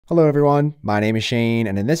Hello everyone, my name is Shane,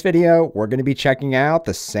 and in this video, we're going to be checking out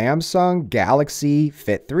the Samsung Galaxy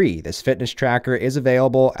Fit 3. This fitness tracker is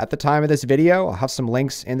available at the time of this video. I'll have some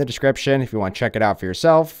links in the description if you want to check it out for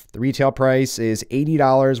yourself. The retail price is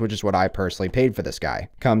 $80, which is what I personally paid for this guy.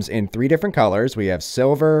 Comes in 3 different colors. We have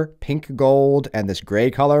silver, pink gold, and this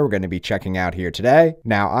gray color we're going to be checking out here today.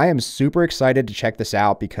 Now, I am super excited to check this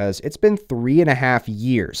out because it's been 3.5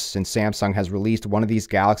 years since Samsung has released one of these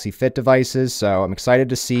Galaxy Fit devices, so I'm excited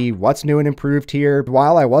to see what's new and improved here.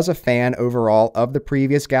 While I was a fan overall of the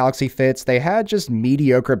previous Galaxy Fits, they had just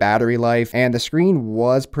mediocre battery life and the screen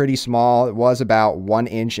was pretty small. It was about 1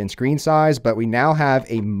 inch in screen size, but we now have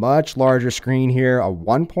a much larger screen here, a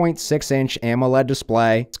 1.6 inch AMOLED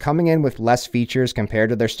display. It's coming in with less features compared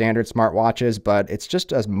to their standard smartwatches, but it's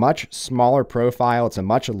just a much smaller profile. It's a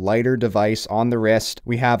much lighter device on the wrist.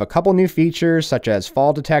 We have a couple new features such as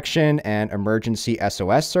fall detection and emergency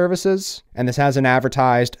SOS services. And this has an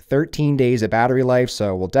advertised 13 days of battery life,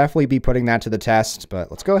 so we'll definitely be putting that to the test. But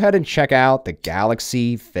let's go ahead and check out the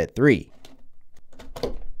Galaxy Fit 3.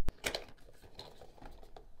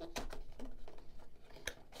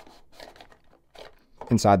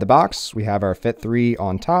 Inside the box, we have our Fit 3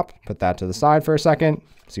 on top. Put that to the side for a second.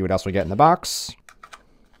 See what else we get in the box.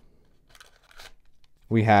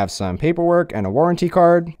 We have some paperwork and a warranty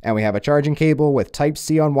card, and we have a charging cable with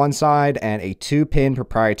Type-C on one side and a 2-pin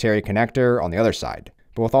proprietary connector on the other side.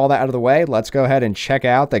 But with all that out of the way, let's go ahead and check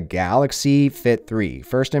out the Galaxy Fit 3.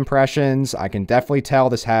 First impressions, I can definitely tell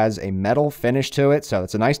this has a metal finish to it, so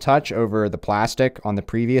it's a nice touch over the plastic on the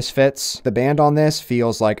previous Fits. The band on this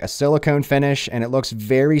feels like a silicone finish, and it looks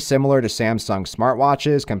very similar to Samsung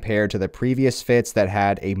smartwatches compared to the previous Fits that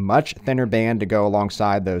had a much thinner band to go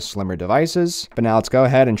alongside those slimmer devices. But now let's go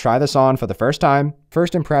ahead and try this on for the first time.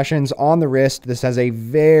 First impressions on the wrist, this has a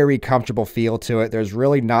very comfortable feel to it. There's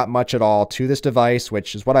really not much at all to this device,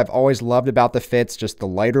 which is what I've always loved about the Fits, just the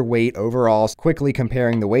lighter weight overall. Quickly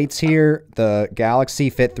comparing the weights here, the Galaxy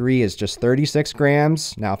Fit 3 is just 36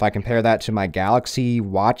 grams. Now, if I compare that to my Galaxy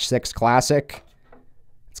Watch 6 Classic,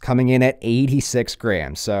 it's coming in at 86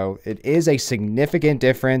 grams. So it is a significant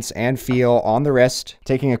difference and feel on the wrist.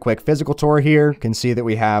 Taking a quick physical tour here, can see that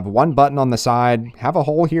we have one button on the side, have a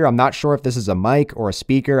hole here. I'm not sure if this is a mic or a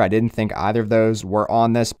speaker. I didn't think either of those were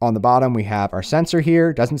on this. On the bottom, we have our sensor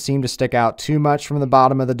here. Doesn't seem to stick out too much from the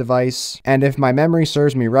bottom of the device. And if my memory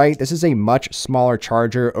serves me right, this is a much smaller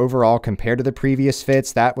charger overall compared to the previous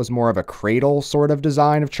Fits. That was more of a cradle sort of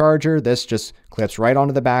design of charger. This just clips right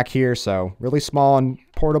onto the back here, so really small and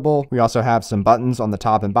portable. We also have some buttons on the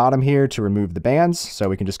top and bottom here to remove the bands, so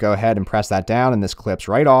we can just go ahead and press that down and this clips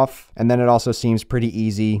right off. And then it also seems pretty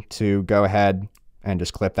easy to go ahead and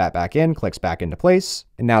just clip that back in, clicks back into place.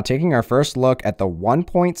 And now taking our first look at the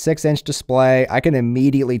 1.6 inch display, I can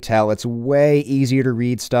immediately tell it's way easier to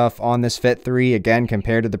read stuff on this Fit 3. Again,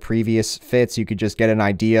 compared to the previous Fits, you could just get an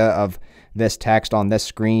idea of this text on this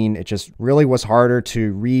screen. It just really was harder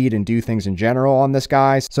to read and do things in general on this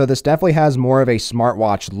guy. So this definitely has more of a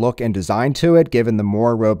smartwatch look and design to it, given the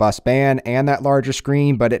more robust band and that larger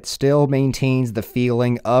screen, but it still maintains the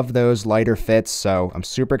feeling of those lighter Fits. So I'm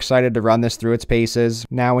super excited to run this through its paces.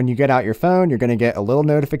 Now, when you get out your phone, you're going to get a little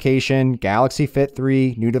notification, Galaxy Fit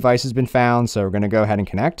 3, new device has been found. So we're going to go ahead and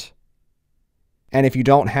connect. And if you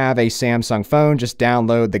don't have a Samsung phone, just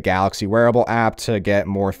download the Galaxy Wearable app to get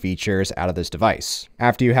more features out of this device.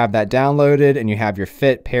 After you have that downloaded and you have your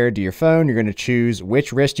Fit paired to your phone, you're going to choose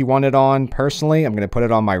which wrist you want it on. Personally, I'm going to put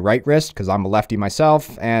it on my right wrist because I'm a lefty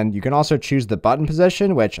myself. And you can also choose the button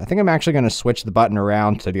position, which I think I'm actually going to switch the button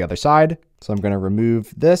around to the other side. So I'm going to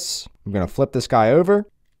remove this. I'm going to flip this guy over,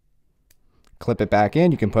 clip it back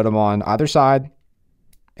in. You can put them on either side.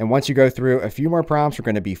 And once you go through a few more prompts, we're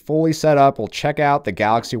going to be fully set up. We'll check out the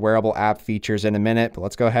Galaxy Wearable app features in a minute, but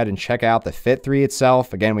let's go ahead and check out the Fit 3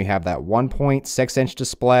 itself. Again, we have that 1.6 inch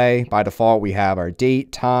display. By default, we have our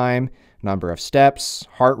date, time, number of steps,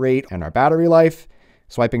 heart rate, and our battery life.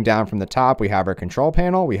 Swiping down from the top, we have our control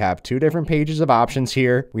panel. We have 2 different pages of options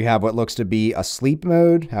here. We have what looks to be a sleep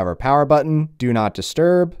mode, have our power button, do not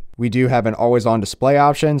disturb. We do have an always on display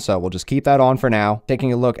option, so we'll just keep that on for now.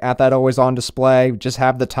 Taking a look at that always on display, we just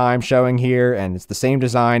have the time showing here, and it's the same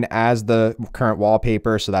design as the current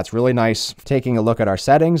wallpaper, so that's really nice. Taking a look at our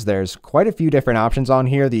settings, there's quite a few different options on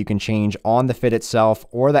here that you can change on the Fit itself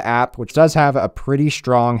or the app, which does have a pretty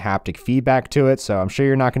strong haptic feedback to it, so I'm sure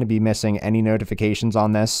you're not going to be missing any notifications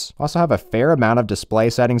on this. Also have a fair amount of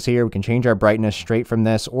display settings here. We can change our brightness straight from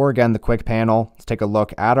this, or again, the quick panel. Let's take a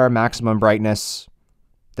look at our maximum brightness.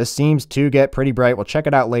 This seems to get pretty bright. We'll check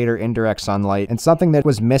it out later in direct sunlight. And something that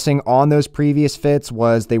was missing on those previous fits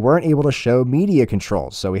was they weren't able to show media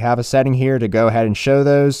controls. So we have a setting here to go ahead and show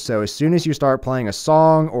those. So as soon as you start playing a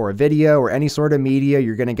song or a video or any sort of media,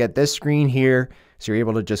 you're going to get this screen here. So you're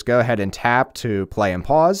able to just go ahead and tap to play and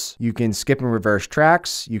pause. You can skip and reverse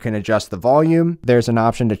tracks. You can adjust the volume. There's an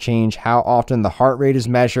option to change how often the heart rate is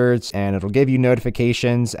measured, and it'll give you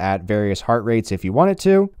notifications at various heart rates if you want it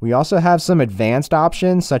to. We also have some advanced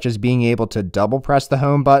options, such as being able to double press the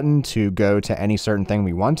home button to go to any certain thing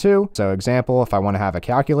we want to. So example, if I want to have a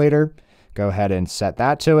calculator, go ahead and set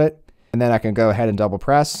that to it. And then I can go ahead and double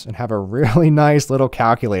press and have a really nice little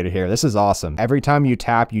calculator here. This is awesome. Every time you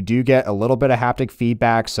tap, you do get a little bit of haptic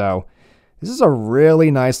feedback. So this is a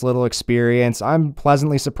really nice little experience. I'm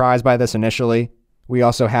pleasantly surprised by this initially. We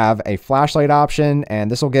also have a flashlight option,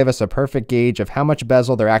 and this will give us a perfect gauge of how much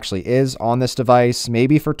bezel there actually is on this device.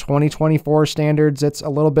 Maybe for 2024 standards, it's a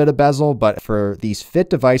little bit of bezel, but for these Fit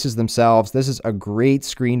devices themselves, this is a great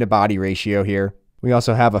screen to body ratio here. We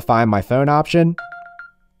also have a Find My Phone option.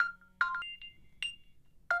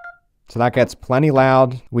 So that gets plenty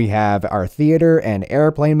loud. We have our theater and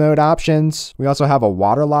airplane mode options. We also have a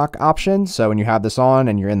water lock option. So when you have this on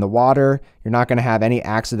and you're in the water, you're not going to have any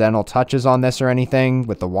accidental touches on this or anything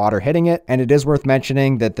with the water hitting it. And it is worth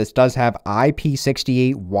mentioning that this does have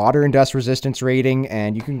IP68 water and dust resistance rating,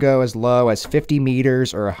 and you can go as low as 50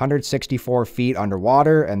 meters or 164 feet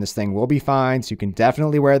underwater, and this thing will be fine. So you can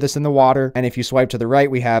definitely wear this in the water. And if you swipe to the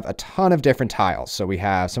right, we have a ton of different tiles. So we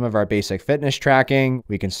have some of our basic fitness tracking.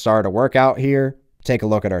 We can start a workout here, take a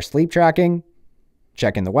look at our sleep tracking,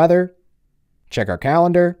 check in the weather, check our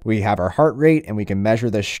calendar. We have our heart rate, and we can measure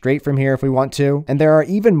this straight from here if we want to. And there are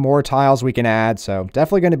even more tiles we can add. So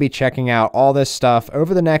definitely going to be checking out all this stuff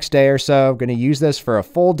over the next day or so. I'm going to use this for a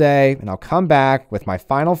full day, and I'll come back with my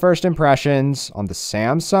final first impressions on the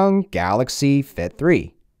Samsung Galaxy Fit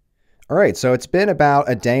 3. All right, so it's been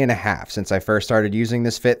about a day and a half since I first started using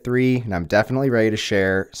this Fit 3, and I'm definitely ready to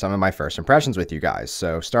share some of my first impressions with you guys.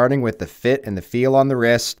 So starting with the fit and the feel on the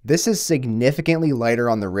wrist, this is significantly lighter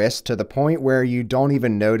on the wrist to the point where you don't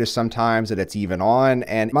even notice sometimes that it's even on.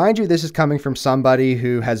 And mind you, this is coming from somebody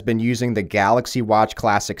who has been using the Galaxy Watch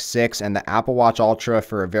Classic 6 and the Apple Watch Ultra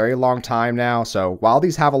for a very long time now. So while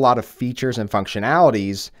these have a lot of features and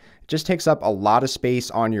functionalities, it just takes up a lot of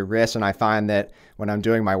space on your wrist, and I find that when I'm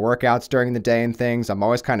doing my workouts during the day and things, I'm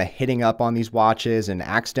always kind of hitting up on these watches and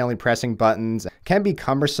accidentally pressing buttons. It can be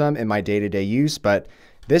cumbersome in my day-to-day use, but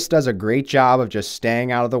this does a great job of just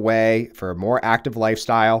staying out of the way for a more active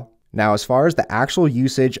lifestyle. Now, as far as the actual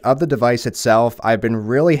usage of the device itself, I've been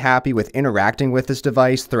really happy with interacting with this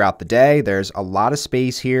device throughout the day. There's a lot of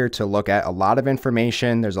space here to look at a lot of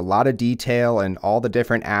information. There's a lot of detail and all the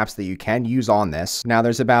different apps that you can use on this. Now,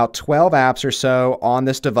 there's about 12 apps or so on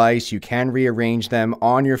this device. You can rearrange them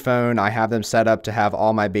on your phone. I have them set up to have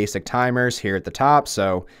all my basic timers here at the top.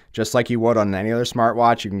 So just like you would on any other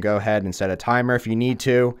smartwatch, you can go ahead and set a timer if you need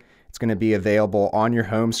to. It's going to be available on your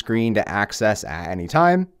home screen to access at any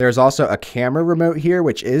time. There's also a camera remote here,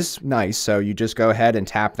 which is nice. So you just go ahead and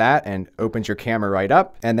tap that and opens your camera right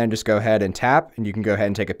up, and then just go ahead and tap and you can go ahead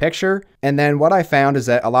and take a picture. And then what I found is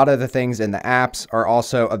that a lot of the things in the apps are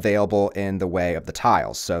also available in the way of the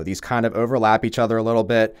tiles. So these kind of overlap each other a little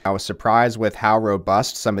bit. I was surprised with how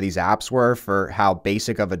robust some of these apps were for how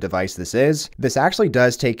basic of a device this is. This actually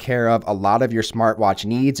does take care of a lot of your smartwatch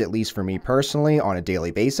needs, at least for me personally, on a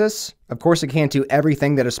daily basis. Of course, it can't do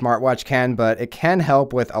everything that a smartwatch can, but it can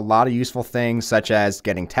help with a lot of useful things, such as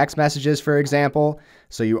getting text messages, for example.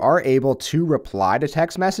 So you are able to reply to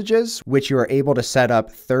text messages, which you are able to set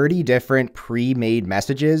up 30 different pre-made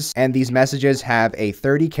messages. And these messages have a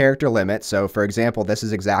 30-character limit. So for example, this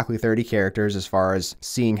is exactly 30 characters as far as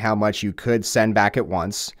seeing how much you could send back at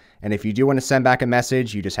once. And if you do want to send back a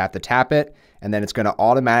message, you just have to tap it, and then it's going to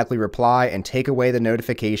automatically reply and take away the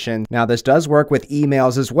notification. Now, this does work with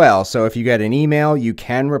emails as well. So if you get an email, you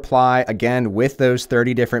can reply again with those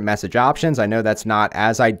 30 different message options. I know that's not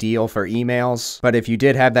as ideal for emails, but if you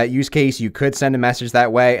did have that use case, you could send a message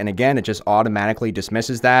that way. And again, it just automatically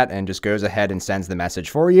dismisses that and just goes ahead and sends the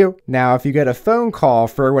message for you. Now, if you get a phone call,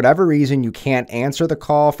 for whatever reason, you can't answer the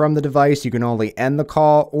call from the device, you can only end the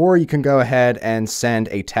call, or you can go ahead and send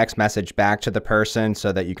a text message back to the person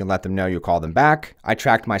so that you can let them know you called them them back. I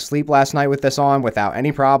tracked my sleep last night with this on without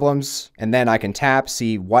any problems. And then I can tap,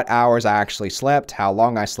 see what hours I actually slept, how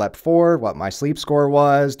long I slept for, what my sleep score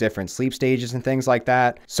was, different sleep stages and things like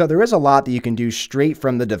that. So there is a lot that you can do straight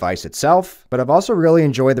from the device itself, but I've also really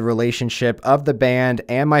enjoyed the relationship of the band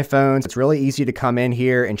and my phones. It's really easy to come in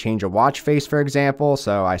here and change a watch face, for example.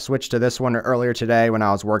 So I switched to this one earlier today when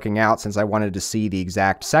I was working out since I wanted to see the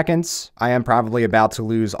exact seconds. I am probably about to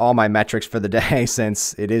lose all my metrics for the day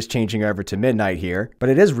since it is changing over to midnight here, but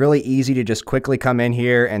it is really easy to just quickly come in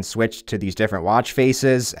here and switch to these different watch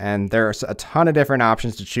faces, and there's a ton of different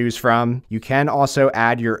options to choose from. You can also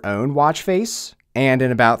add your own watch face, and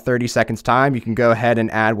in about 30 seconds time, you can go ahead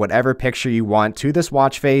and add whatever picture you want to this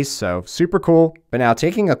watch face, so super cool. But now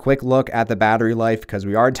taking a quick look at the battery life, because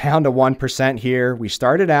we are down to 1% here. We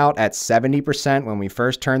started out at 70% when we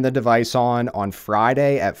first turned the device on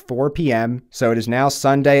Friday at 4 p.m. So it is now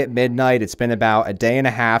Sunday at midnight. It's been about a day and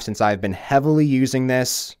a half since I've been heavily using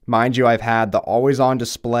this. Mind you, I've had the always on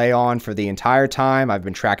display on for the entire time. I've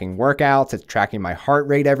been tracking workouts. It's tracking my heart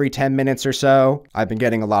rate every 10 minutes or so. I've been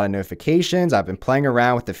getting a lot of notifications. I've been playing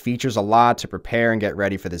around with the features a lot to prepare and get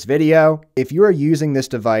ready for this video. If you are using this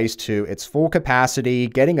device to its full capacity,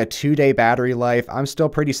 getting a 2-day battery life, I'm still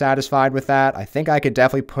pretty satisfied with that. I think I could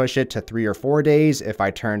definitely push it to 3 or 4 days if I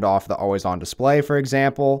turned off the always on display, for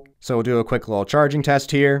example. So we'll do a quick little charging test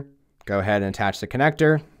here. Go ahead and attach the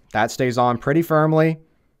connector. That stays on pretty firmly.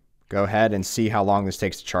 Go ahead and see how long this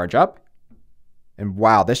takes to charge up. And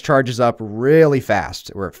wow, this charges up really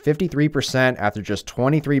fast. We're at 53% after just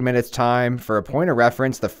 23 minutes time. For a point of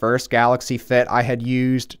reference, the first Galaxy Fit I had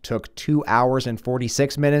used took 2 hours and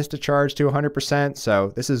 46 minutes to charge to 100%.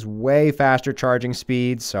 So this is way faster charging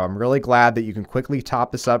speeds. So I'm really glad that you can quickly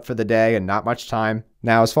top this up for the day in not much time.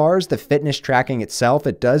 Now, as far as the fitness tracking itself,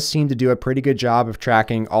 it does seem to do a pretty good job of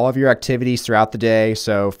tracking all of your activities throughout the day.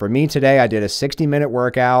 So for me today, I did a 60-minute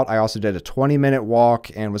workout. I also did a 20-minute walk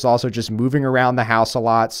and was also just moving around the house a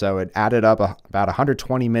lot. So it added up about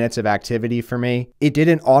 120 minutes of activity for me. It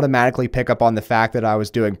didn't automatically pick up on the fact that I was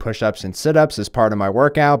doing push-ups and sit-ups as part of my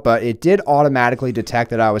workout, but it did automatically detect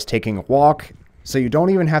that I was taking a walk. So you don't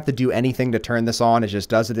even have to do anything to turn this on. It just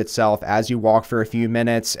does it itself as you walk for a few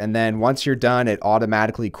minutes. And then once you're done, it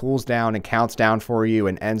automatically cools down and counts down for you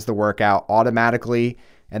and ends the workout automatically.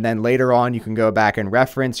 And then later on, you can go back and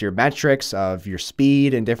reference your metrics of your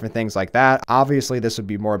speed and different things like that. Obviously, this would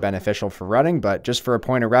be more beneficial for running, but just for a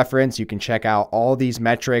point of reference, you can check out all these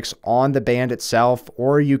metrics on the band itself,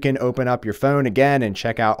 or you can open up your phone again and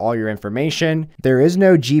check out all your information. There is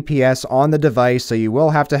no GPS on the device, so you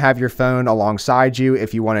will have to have your phone alongside you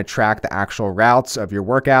if you want to track the actual routes of your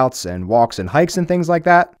workouts and walks and hikes and things like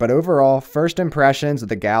that. But overall, first impressions of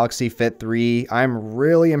the Galaxy Fit 3, I'm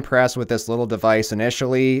really impressed with this little device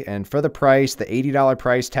initially. And for the price, the $80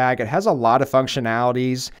 price tag, it has a lot of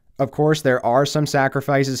functionalities. Of course, there are some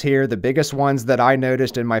sacrifices here. The biggest ones that I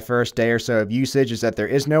noticed in my first day or so of usage is that there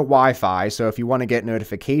is no Wi-Fi. So if you want to get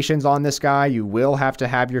notifications on this guy, you will have to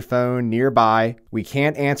have your phone nearby. We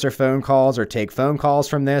can't answer phone calls or take phone calls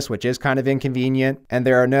from this, which is kind of inconvenient. And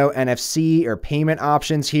there are no NFC or payment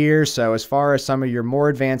options here. So as far as some of your more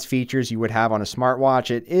advanced features you would have on a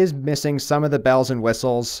smartwatch, it is missing some of the bells and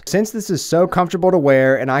whistles. Since this is so comfortable to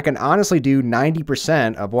wear, and I can honestly do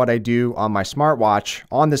 90% of what I do on my smartwatch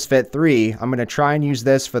on this Fit 3, I'm going to try and use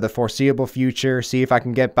this for the foreseeable future, see if I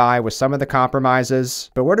can get by with some of the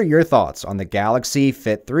compromises. But what are your thoughts on the Galaxy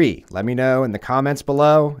Fit 3? Let me know in the comments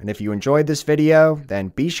below, and if you enjoyed this video, then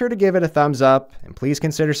be sure to give it a thumbs up, and please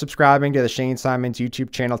consider subscribing to the Shane Simons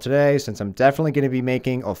YouTube channel today, since I'm definitely going to be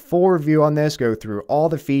making a full review on this, go through all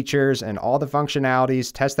the features and all the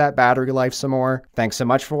functionalities, test that battery life some more. Thanks so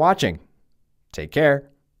much for watching. Take care.